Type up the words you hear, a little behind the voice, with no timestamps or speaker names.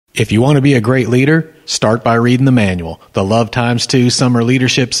If you want to be a great leader, start by reading the manual. The Love Times 2 Summer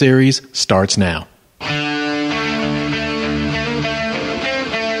Leadership Series starts now.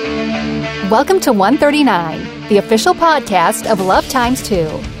 Welcome to 139, the official podcast of Love Times 2.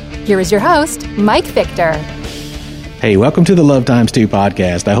 Here is your host, Mike Victor. Hey, welcome to the Love Times 2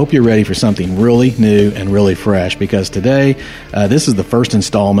 podcast. I hope you're ready for something really new and really fresh, because today, this is the first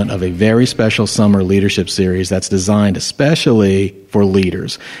installment of a very special summer leadership series that's designed especially for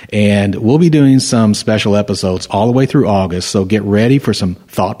leaders. And we'll be doing some special episodes all the way through August, so get ready for some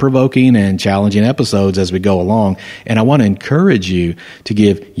thought-provoking and challenging episodes as we go along. And I want to encourage you to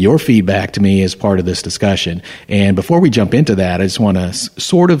give your feedback to me as part of this discussion. And before we jump into that, I just want to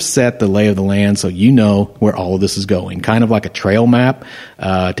sort of set the lay of the land so you know where all of this is going, kind of like a trail map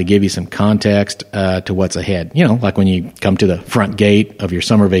to give you some context to what's ahead. You know, like when you come to the front gate of your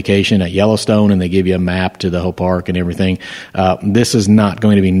summer vacation at Yellowstone and they give you a map to the whole park and everything. This is not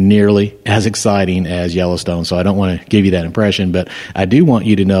going to be nearly as exciting as Yellowstone, so I don't want to give you that impression, but I do want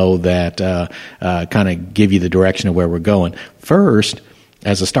you to know that, kind of give you the direction of where we're going. First,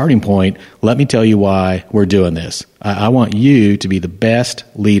 as a starting point, let me tell you why we're doing this. I want you to be the best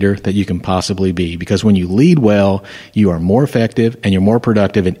leader that you can possibly be, because when you lead well, you are more effective and you're more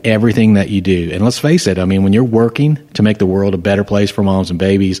productive in everything that you do. And let's face it, I mean, when you're working to make the world a better place for moms and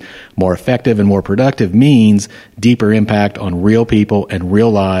babies, more effective and more productive means deeper impact on real people and real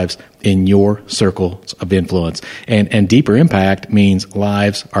lives in your circles of influence. And deeper impact means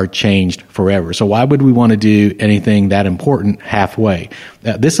lives are changed forever. So why would we want to do anything that important halfway?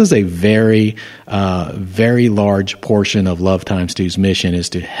 This is a very, very large portion of Love Times 2's mission, is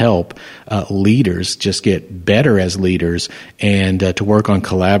to help leaders just get better as leaders and to work on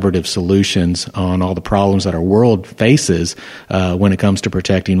collaborative solutions on all the problems that our world faces when it comes to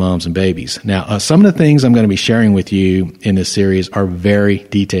protecting moms and babies. Now, some of the things I'm going to be sharing with you in this series are very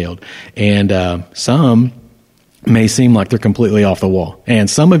detailed, and some may seem like they're completely off the wall. And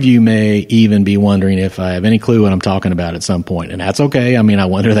some of you may even be wondering if I have any clue what I'm talking about at some point. And that's okay. I mean, I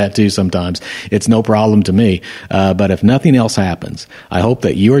wonder that too sometimes. It's no problem to me. But if nothing else happens, I hope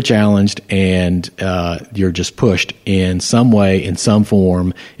that you are challenged and you're just pushed in some way, in some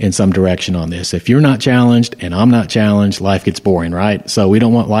form, in some direction on this. If you're not challenged and I'm not challenged, life gets boring, right? So we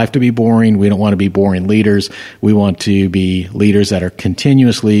don't want life to be boring. We don't want to be boring leaders. We want to be leaders that are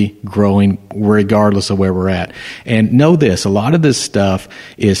continuously growing regardless of where we're at. And know this, a lot of this stuff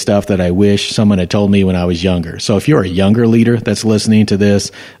is stuff that I wish someone had told me when I was younger. So if you're a younger leader that's listening to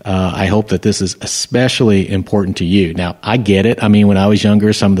this, I hope that this is especially important to you. Now, I get it. I mean, when I was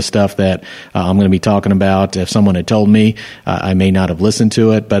younger, some of the stuff that I'm going to be talking about, if someone had told me, I may not have listened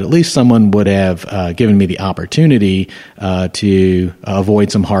to it, but at least someone would have given me the opportunity to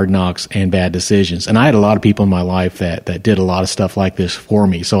avoid some hard knocks and bad decisions. And I had a lot of people in my life that did a lot of stuff like this for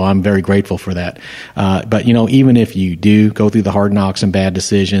me, so I'm very grateful for that. But, you know, even if you do go through the hard knocks and bad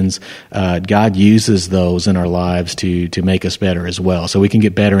decisions, God uses those in our lives to make us better as well. So we can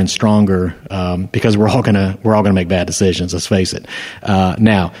get better and stronger because we're all gonna make bad decisions. Let's face it.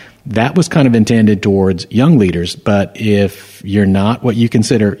 Now, that was kind of intended towards young leaders, but if you're not what you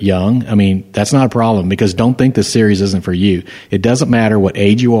consider young, I mean, that's not a problem, because don't think this series isn't for you. It doesn't matter what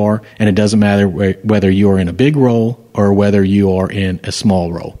age you are, and it doesn't matter whether you are in a big role or whether you are in a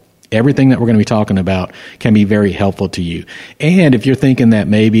small role. Everything that we're going to be talking about can be very helpful to you. And if you're thinking that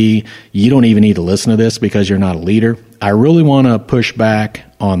maybe you don't even need to listen to this because you're not a leader, I really want to push back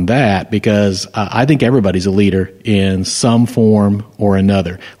on that, because I think everybody's a leader in some form or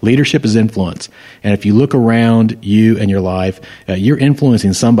another. Leadership is influence. And if you look around you and your life, you're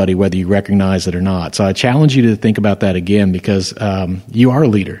influencing somebody whether you recognize it or not. So I challenge you to think about that again, because you are a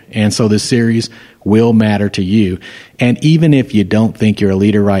leader. And so this series will matter to you. And even if you don't think you're a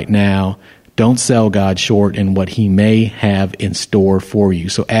leader right now, don't sell God short in what He may have in store for you.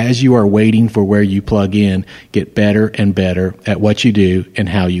 So as you are waiting for where you plug in, get better and better at what you do and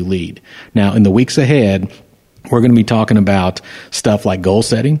how you lead. Now, in the weeks ahead, we're going to be talking about stuff like goal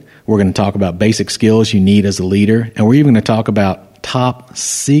setting. We're going to talk about basic skills you need as a leader. And we're even going to talk about top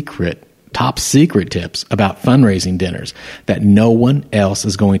secret tips about fundraising dinners that no one else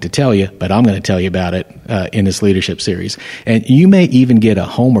is going to tell you, but I'm going to tell you about it in this leadership series. And you may even get a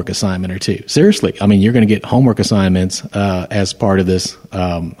homework assignment or two. Seriously, I mean, you're going to get homework assignments as part of this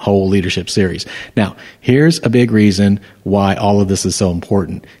whole leadership series. Now, here's a big reason why all of this is so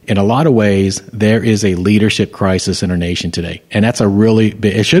important. In a lot of ways, there is a leadership crisis in our nation today, and that's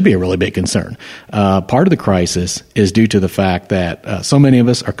it should be a really big concern. Part of the crisis is due to the fact that so many of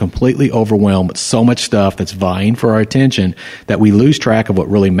us are completely overwhelmed with so much stuff that's vying for our attention that we lose track of what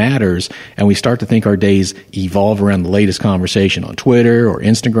really matters, and we start to think our days evolve around the latest conversation on Twitter or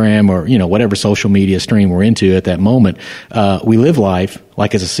Instagram or whatever social media stream we're into at that moment. We live life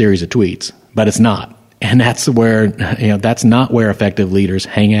like it's a series of tweets, but it's not. And that's where, that's not where effective leaders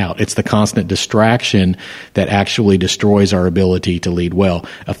hang out. It's the constant distraction that actually destroys our ability to lead well.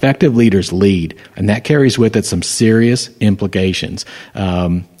 Effective leaders lead, and that carries with it some serious implications.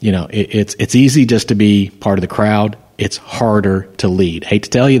 It's easy just to be part of the crowd. It's harder to lead. Hate to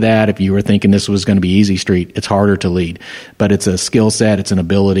tell you that. If you were thinking this was going to be easy street, it's harder to lead. But it's a skill set, it's an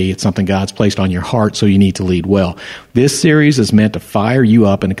ability, it's something God's placed on your heart, so you need to lead well. This series is meant to fire you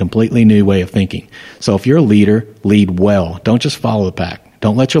up in a completely new way of thinking. So if you're a leader, lead well. Don't just follow the pack.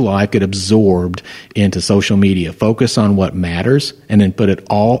 Don't let your life get absorbed into social media. Focus on what matters and then put it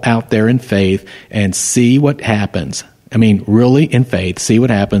all out there in faith and see what happens. Really in faith, see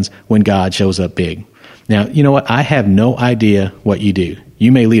what happens when God shows up big. Now, you know what? I have no idea what you do.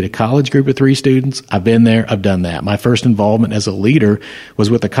 You may lead a college group of 3 students. I've been there. I've done that. My first involvement as a leader was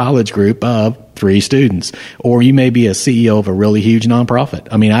with a college group of 3 students. Or you may be a CEO of a really huge nonprofit.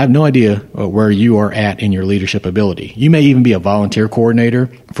 I have no idea where you are at in your leadership ability. You may even be a volunteer coordinator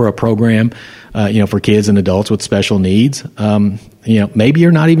for a program, for kids and adults with special needs. Maybe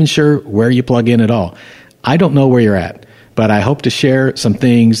you're not even sure where you plug in at all. I don't know where you're at. But I hope to share some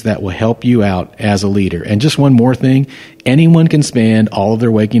things that will help you out as a leader. And just one more thing, anyone can spend all of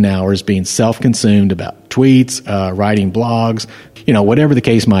their waking hours being self-consumed about tweets, writing blogs, whatever the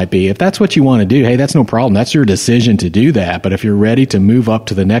case might be. If that's what you want to do, hey, that's no problem. That's your decision to do that. But if you're ready to move up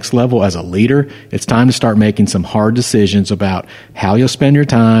to the next level as a leader, it's time to start making some hard decisions about how you'll spend your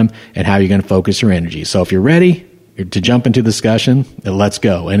time and how you're going to focus your energy. So if you're ready to jump into discussion, let's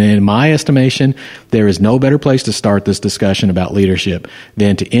go. And in my estimation, there is no better place to start this discussion about leadership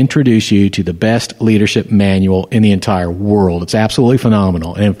than to introduce you to the best leadership manual in the entire world. It's absolutely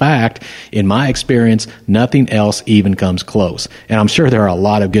phenomenal. And in fact, in my experience, nothing else even comes close. And I'm sure there are a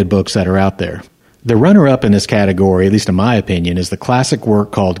lot of good books that are out there. The runner-up in this category, at least in my opinion, is the classic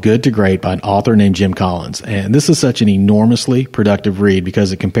work called Good to Great by an author named Jim Collins. And this is such an enormously productive read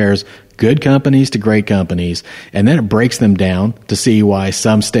because it compares good companies to great companies, and then it breaks them down to see why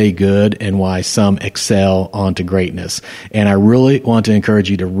some stay good and why some excel onto greatness. And I really want to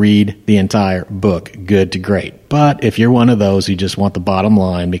encourage you to read the entire book, Good to Great. But if you're one of those who just want the bottom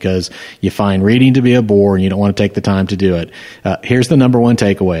line because you find reading to be a bore and you don't want to take the time to do it, here's the number one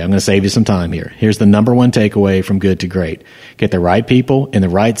takeaway. I'm going to save you some time here. Here's the number one takeaway from Good to Great. Get the right people in the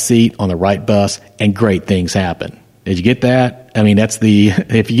right seat on the right bus, and great things happen. Did you get that?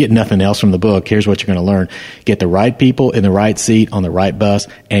 If you get nothing else from the book, here's what you're going to learn. Get the right people in the right seat on the right bus,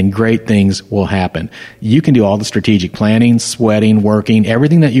 and great things will happen. You can do all the strategic planning, sweating, working,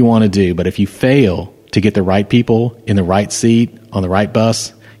 everything that you want to do, but if you fail to get the right people in the right seat on the right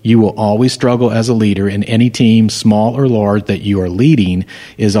bus, you will always struggle as a leader, and any team, small or large, that you are leading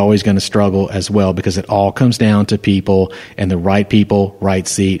is always going to struggle as well, because it all comes down to people and the right people, right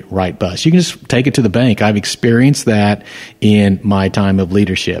seat, right bus. You can just take it to the bank. I've experienced that in my time of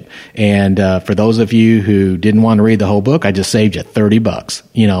leadership. And for those of you who didn't want to read the whole book, I just saved you $30,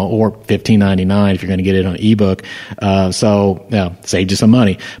 or $15.99 if you're going to get it on ebook. Saved you some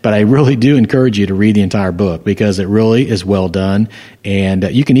money. But I really do encourage you to read the entire book because it really is well done. And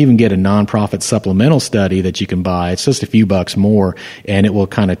you can even get a nonprofit supplemental study that you can buy. It's just a few bucks more, and it will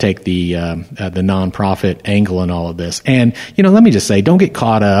kind of take the nonprofit angle in all of this. And, let me just say, don't get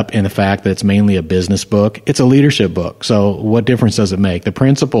caught up in the fact that it's mainly a business book. It's a leadership book. So what difference does it make? The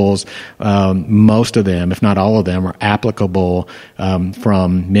principles, most of them, if not all of them, are applicable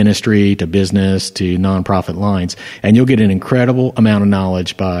from ministry to business to nonprofit lines. And you'll get an incredible amount of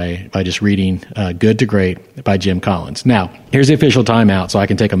knowledge by just reading Good to Great by Jim Collins. Now, here's the official timeout so I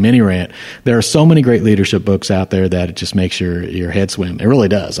can take a mini rant. There are so many great leadership books out there that it just makes your head swim. It really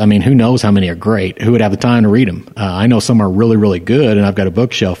does. Who knows how many are great? Who would have the time to read them? I know some are really, really good, and I've got a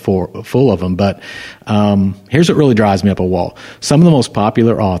bookshelf full of them, but here's what really drives me up a wall. Some of the most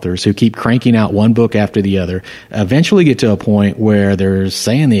popular authors who keep cranking out one book after the other eventually get to a point where they're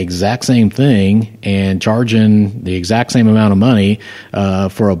saying the exact same thing and charging the exact same amount of money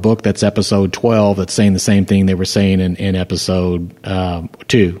for a book that's episode 12 that's saying the same thing they were saying in episode episode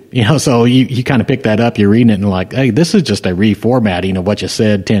 2. So you kind of pick that up, you're reading it and like, hey, this is just a reformatting of what you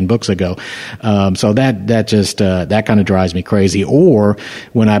said 10 books ago. So that kind of drives me crazy. Or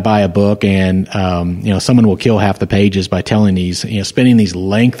when I buy a book and, someone will kill half the pages by telling these, spinning these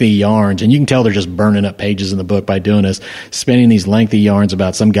lengthy yarns, and you can tell they're just burning up pages in the book by doing this, spinning these lengthy yarns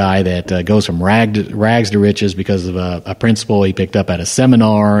about some guy that goes from rags to riches because of a principle he picked up at a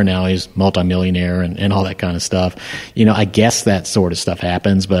seminar, and now he's multimillionaire and all that kind of stuff. I guess that sort of stuff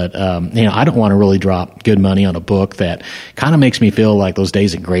happens, but, I don't want to really drop good money on a book that kind of makes me feel like those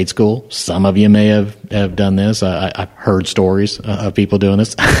days in grade school. Some of you may have done this. I've heard stories of people doing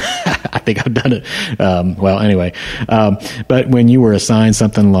this. I think I've done it. But when you were assigned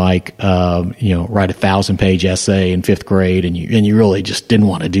something like, write a 1,000-page essay in 5th grade, and you really just didn't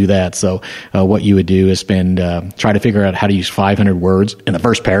want to do that. So, what you would do is try to figure out how to use 500 words in the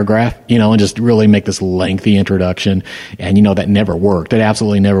first paragraph, and just really make this lengthy introduction. And, that never worked. It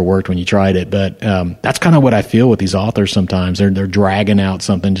absolutely never worked when you tried it. But, that's kind of what I feel with these authors sometimes. They're dragging out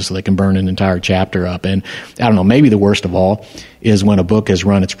something just so they can burn an entire chapter up. And I don't know, maybe the worst of all is when a book has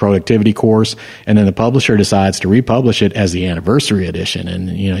run its productivity course and then the publisher decides to republish it as the anniversary edition,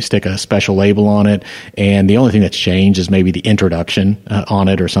 and stick a special label on it, and the only thing that's changed is maybe the introduction on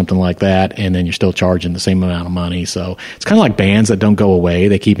it or something like that, and then you're still charging the same amount of money. So it's kind of like bands that don't go away.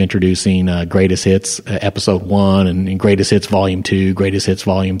 They keep introducing Greatest Hits Episode 1 and Greatest Hits Volume 2, Greatest Hits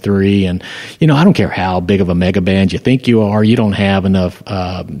Volume 3, and I don't care how big of a mega band you think you are, you don't have enough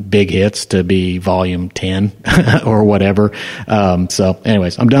big hits to be Volume 10 or whatever. So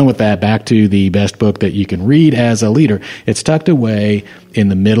anyways, I'm done with that. Back to the best book that you can read as a leader. It's tucked away in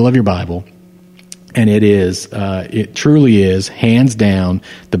the middle of your Bible. And it truly is, hands down,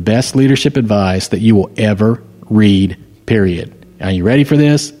 the best leadership advice that you will ever read, period. Are you ready for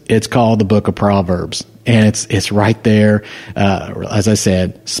this? It's called the Book of Proverbs. And it's right there, as I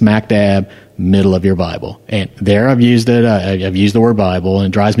said, smack dab, middle of your Bible. And there I've used it. I've used the word Bible, and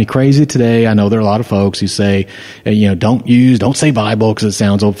it drives me crazy today. I know there are a lot of folks who say, don't say Bible because it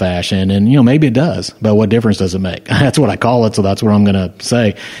sounds old fashioned. And, maybe it does, but what difference does it make? That's what I call it. So that's what I'm going to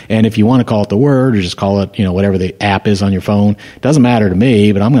say. And if you want to call it the word or just call it, whatever the app is on your phone, it doesn't matter to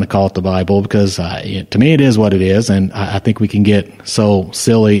me, but I'm going to call it the Bible because to me it is what it is. And I think we can get so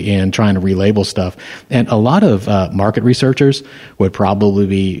silly in trying to relabel stuff. And a lot of market researchers would probably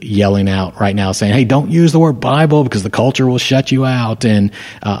be yelling out right now saying, hey, don't use the word Bible because the culture will shut you out. And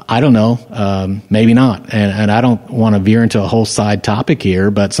I don't know, maybe not. And I don't want to veer into a whole side topic here,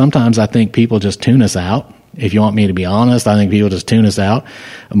 but sometimes I think people just tune us out. If you want me to be honest, I think people just tune us out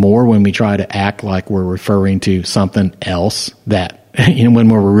more when we try to act like we're referring to something else that when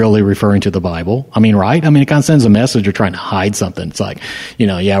we're really referring to the Bible. Right? It kind of sends a message you're trying to hide something. It's like,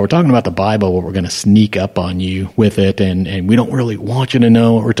 we're talking about the Bible, but we're going to sneak up on you with it, and we don't really want you to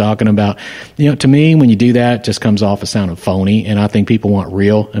know what we're talking about. To me, when you do that, it just comes off as sounding phony, and I think people want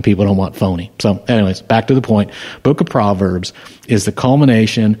real, and people don't want phony. So anyways, back to the point. Book of Proverbs is the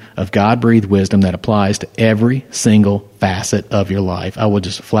culmination of God-breathed wisdom that applies to every single facet of your life. I will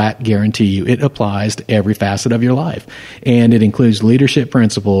just flat guarantee you it applies to every facet of your life. And it includes leadership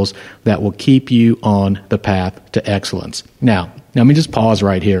principles that will keep you on the path to excellence. Now, let me just pause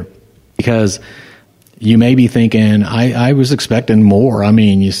right here because you may be thinking, I was expecting more.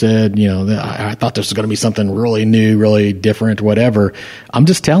 You said, I thought this was going to be something really new, really different, whatever. I'm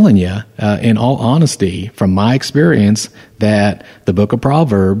just telling you, in all honesty, from my experience, that the book of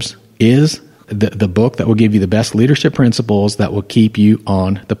Proverbs is the book that will give you the best leadership principles that will keep you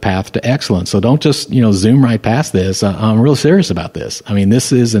on the path to excellence. So don't just, zoom right past this. I'm real serious about this.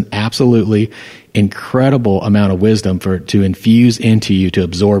 This is an absolutely incredible amount of wisdom to infuse into you to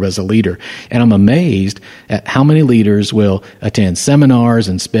absorb as a leader. And I'm amazed at how many leaders will attend seminars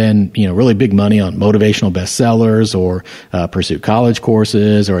and spend, really big money on motivational bestsellers or pursue college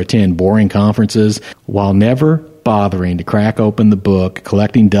courses or attend boring conferences while never bothering to crack open the book,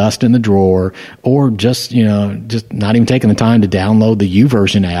 collecting dust in the drawer, or just not even taking the time to download the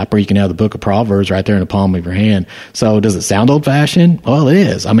YouVersion app where you can have the book of Proverbs right there in the palm of your hand. So does it sound old fashioned? Well, it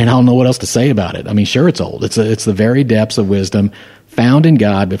is. I don't know what else to say about it. Sure, it's old. It's the very depths of wisdom found in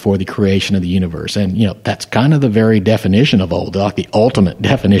God before the creation of the universe. And, that's kind of the very definition of old, like the ultimate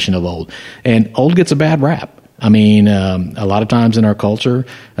definition of old. And old gets a bad rap. A lot of times in our culture,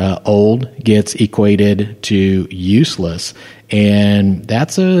 old gets equated to useless. And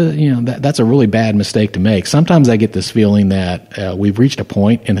that's a really bad mistake to make. Sometimes I get this feeling that we've reached a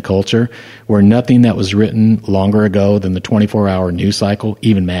point in the culture where nothing that was written longer ago than the 24-hour news cycle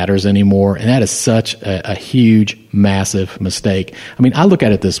even matters anymore. And that is such a huge, massive mistake. I mean, I look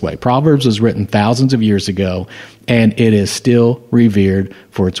at it this way. Proverbs was written thousands of years ago, and it is still revered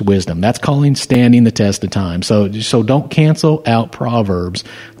for its wisdom. That's calling standing the test of time. So don't cancel out Proverbs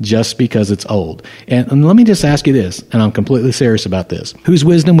just because it's old. And let me just ask you this, and I'm completely serious about this. Whose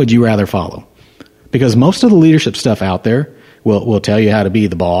wisdom would you rather follow? Because most of the leadership stuff out there will tell you how to be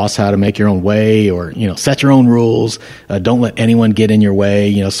the boss, how to make your own way, or, set your own rules. Don't let anyone get in your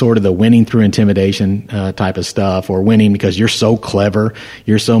way, sort of the winning through intimidation type of stuff, or winning because you're so clever,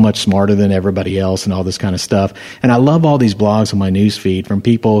 you're so much smarter than everybody else, and all this kind of stuff. And I love all these blogs on my news feed from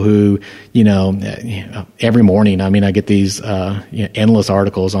people who, every morning, I get these endless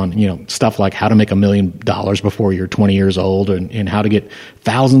articles on, stuff like how to make $1 million before you're 20 years old, and how to get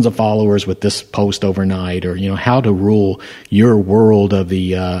thousands of followers with this post overnight, or, how to rule your world of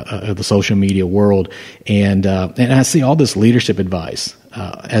the social media world. And I see all this leadership advice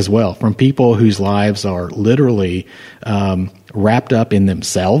as well from people whose lives are literally wrapped up in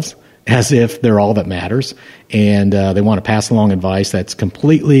themselves, as if they're all that matters. And they want to pass along advice that's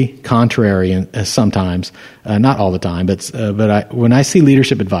completely contrary, and sometimes, not all the time, but when I see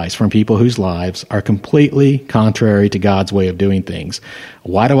leadership advice from people whose lives are completely contrary to God's way of doing things,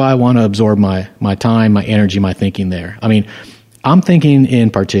 why do I want to absorb my time, my energy, my thinking there? I mean, I'm thinking in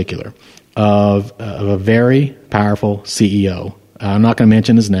particular of a very powerful CEO. I'm not going to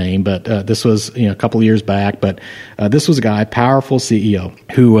mention his name, but this was a couple of years back. But this was a guy, powerful CEO,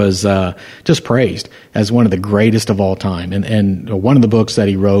 who was just praised as one of the greatest of all time. And one of the books that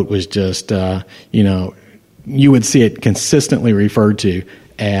he wrote was just, you would see it consistently referred to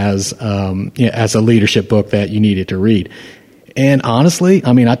as a leadership book that you needed to read. And honestly,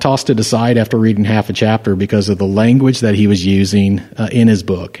 I tossed it aside after reading half a chapter because of the language that he was using in his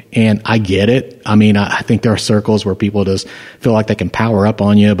book. And I get it. I think there are circles where people just feel like they can power up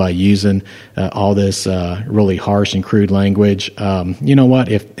on you by using all this really harsh and crude language. You know what?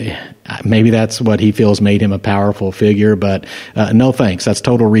 If maybe that's what he feels made him a powerful figure, but no thanks. That's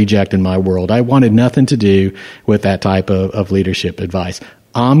total reject in my world. I wanted nothing to do with that type of leadership advice.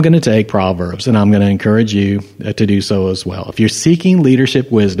 I'm going to take Proverbs, and I'm going to encourage you to do so as well. If you're seeking leadership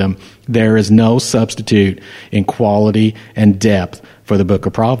wisdom, there is no substitute in quality and depth for the book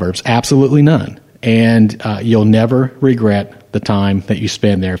of Proverbs. Absolutely none. And you'll never regret the time that you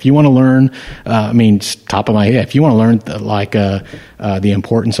spend there. If you want to learn, top of my head, if you want to learn the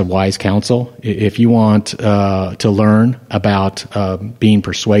importance of wise counsel, if you want to learn about being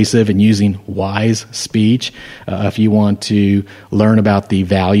persuasive and using wise speech, if you want to learn about the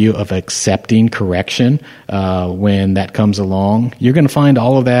value of accepting correction when that comes along, you're going to find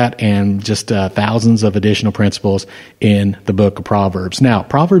all of that and just thousands of additional principles in the book of Proverbs. Now,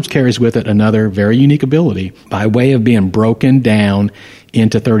 Proverbs carries with it another very unique ability by way of being broken down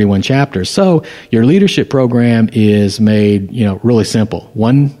into 31 chapters. So your leadership program is made, really simple.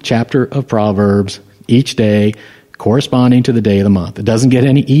 One chapter of Proverbs each day, corresponding to the day of the month. It doesn't get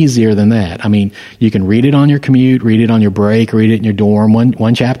any easier than that. You can read it on your commute, read it on your break, read it in your dorm.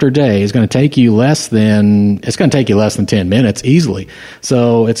 One chapter a day is going to take you less than 10 minutes easily.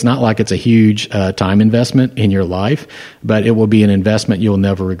 So it's not like it's a huge time investment in your life, but it will be an investment you'll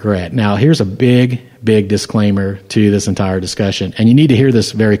never regret. Now, here's a big disclaimer to this entire discussion, and you need to hear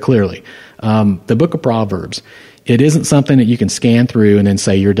this very clearly. The book of Proverbs, it isn't something that you can scan through and then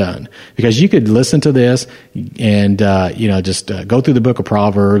say you're done. Because you could listen to this and, just go through the book of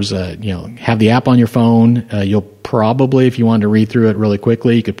Proverbs, have the app on your phone. You'll probably, if you wanted to read through it really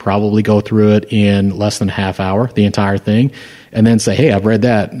quickly, you could probably go through it in less than a half hour, the entire thing, and then say, hey, I've read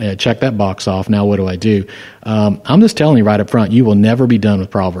that, check that box off, now what do I do? I'm just telling you right up front, you will never be done with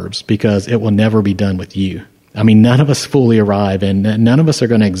Proverbs because it will never be done with you. None of us fully arrive, and none of us are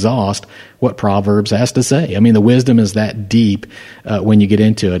going to exhaust what Proverbs has to say. The wisdom is that deep when you get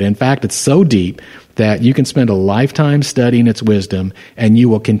into it. In fact, it's so deep that you can spend a lifetime studying its wisdom, and you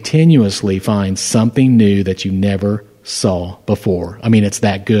will continuously find something new that you never saw before. It's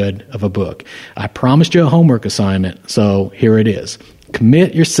that good of a book. I promised you a homework assignment, so here it is.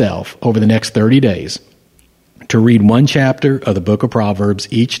 Commit yourself over the next 30 days to read one chapter of the book of Proverbs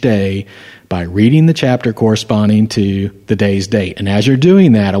each day by reading the chapter corresponding to the day's date. And as you're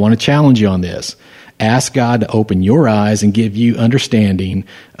doing that, I want to challenge you on this. Ask God to open your eyes and give you understanding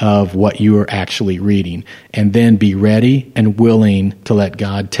of what you are actually reading. And then be ready and willing to let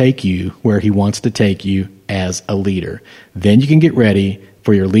God take you where He wants to take you as a leader. Then you can get ready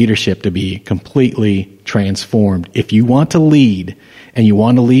for your leadership to be completely transformed. If you want to lead and you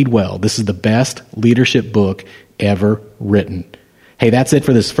want to lead well, this is the best leadership book ever written. Hey, that's it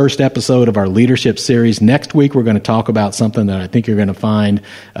for this first episode of our leadership series. Next week, we're going to talk about something that I think you're going to find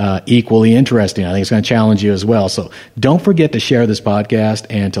equally interesting. I think it's going to challenge you as well. So don't forget to share this podcast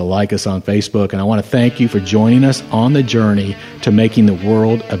and to like us on Facebook. And I want to thank you for joining us on the journey to making the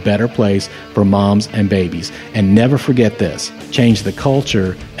world a better place for moms and babies. And never forget this: change the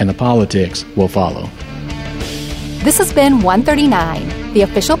culture and the politics will follow. This has been 139, the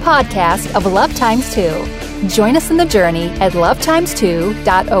official podcast of Love Times 2. Join us in the journey at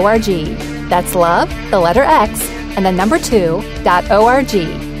lovetimes2.org. That's love, the letter X, and the number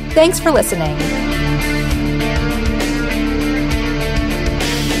 2.org. Thanks for listening.